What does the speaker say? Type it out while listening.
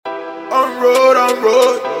road, I'm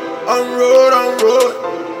road, I'm road, I'm road,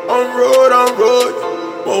 I'm road, I'm road.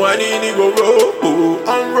 Oh, I need to go road.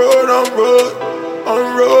 I'm road, I'm road,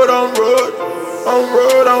 I'm road, I'm road, I'm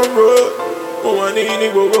road, I'm road. Oh, I need to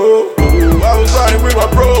go road. I was riding with my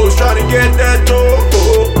bros, trying to get that dough.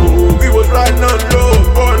 We was riding on low,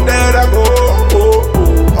 on that I go.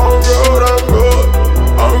 I'm road, I'm road,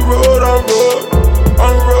 I'm road, I'm road,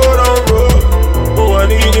 I'm road, I'm road. Oh, I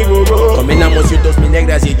need to go road. Combinamos cientos mil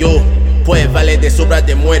negras y yo, pues vale de sobras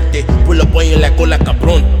de muerte. Pull up boy en la cola,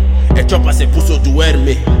 cabrón. El tropa se puso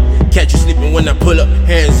duerme. Catch you sleeping when I pull up,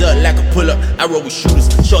 hands up like a pull up. I roll with shooters,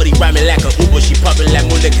 shorty rhyming like a Uber. She popping like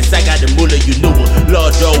Muller, cause I got the Muller, you knew her.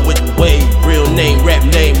 Lord Joe with the wave, real name, rap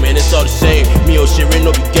name, man, it's all the same. Me oh shit,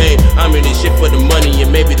 no be game. I'm in this shit for the money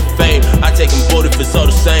and maybe the fame. I take them both if it's all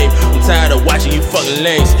the same. I'm tired of watching you fucking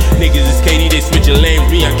lanes. Niggas is KD, they switching lanes.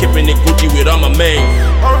 Me, I'm keeping it Gucci with all my main.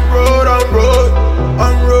 I'm road, I'm road,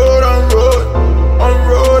 I'm road, I'm road, I'm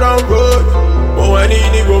road, I'm road. Oh, I need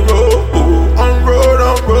to go road. I'm road,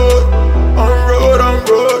 I'm road, I'm road, I'm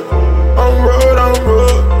road, I'm road, I'm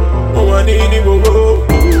road. Oh, I need to go road.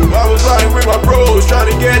 I was riding with my bros,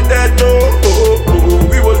 trying to get that dough.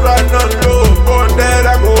 We was riding on low, on that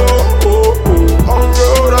I go. I'm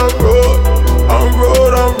road, I'm road, I'm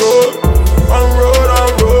road, I'm road, I'm road,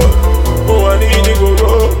 I'm road. Oh, I need to go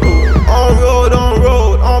road.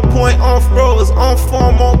 On point, off roads, on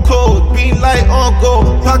form, on code. Beat light, on go.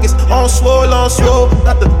 Pockets on swole, on swole.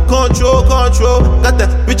 Got the control. Got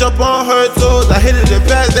that bitch up on her toes. I hit it and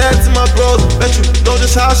pass that to my bros. Bet you know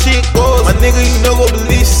just how shit goes. My nigga, you know what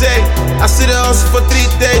believe say. I sit at hustle for 3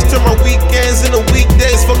 days. Turn my weekends into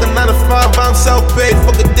weekdays. Fuck a 9 to 5, I'm self-paid.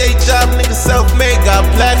 Fuck a day job, nigga self-made. Got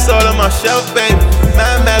plaques all on my shelf, baby.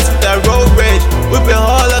 Mad Max with that road rage. Whipping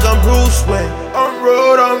hard like I'm Bruce Wayne. I'm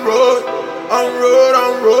road, I'm road, I'm road,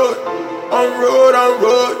 I'm road, I'm road, I'm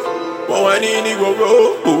road. Oh, I need to go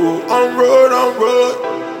road. I'm road, I'm road,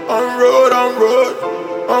 I'm road, I'm road,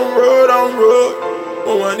 I'm road, I'm road.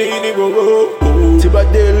 Oh, I need to go road. Tip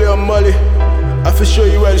out there, little Molly. I for show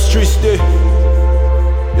you where the streets stay.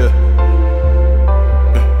 Yeah.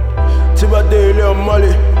 Tip out there, little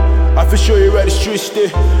Molly. I for show you where the streets stay.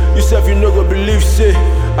 You said you no go believe, say.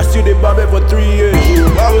 I still they bob for 3 years.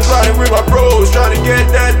 I was riding with my bros, trying to get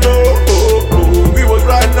that dough. We was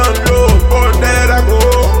riding on low, on that I go.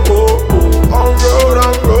 I'm road,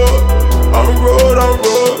 I'm road, I'm road, I'm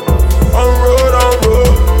road.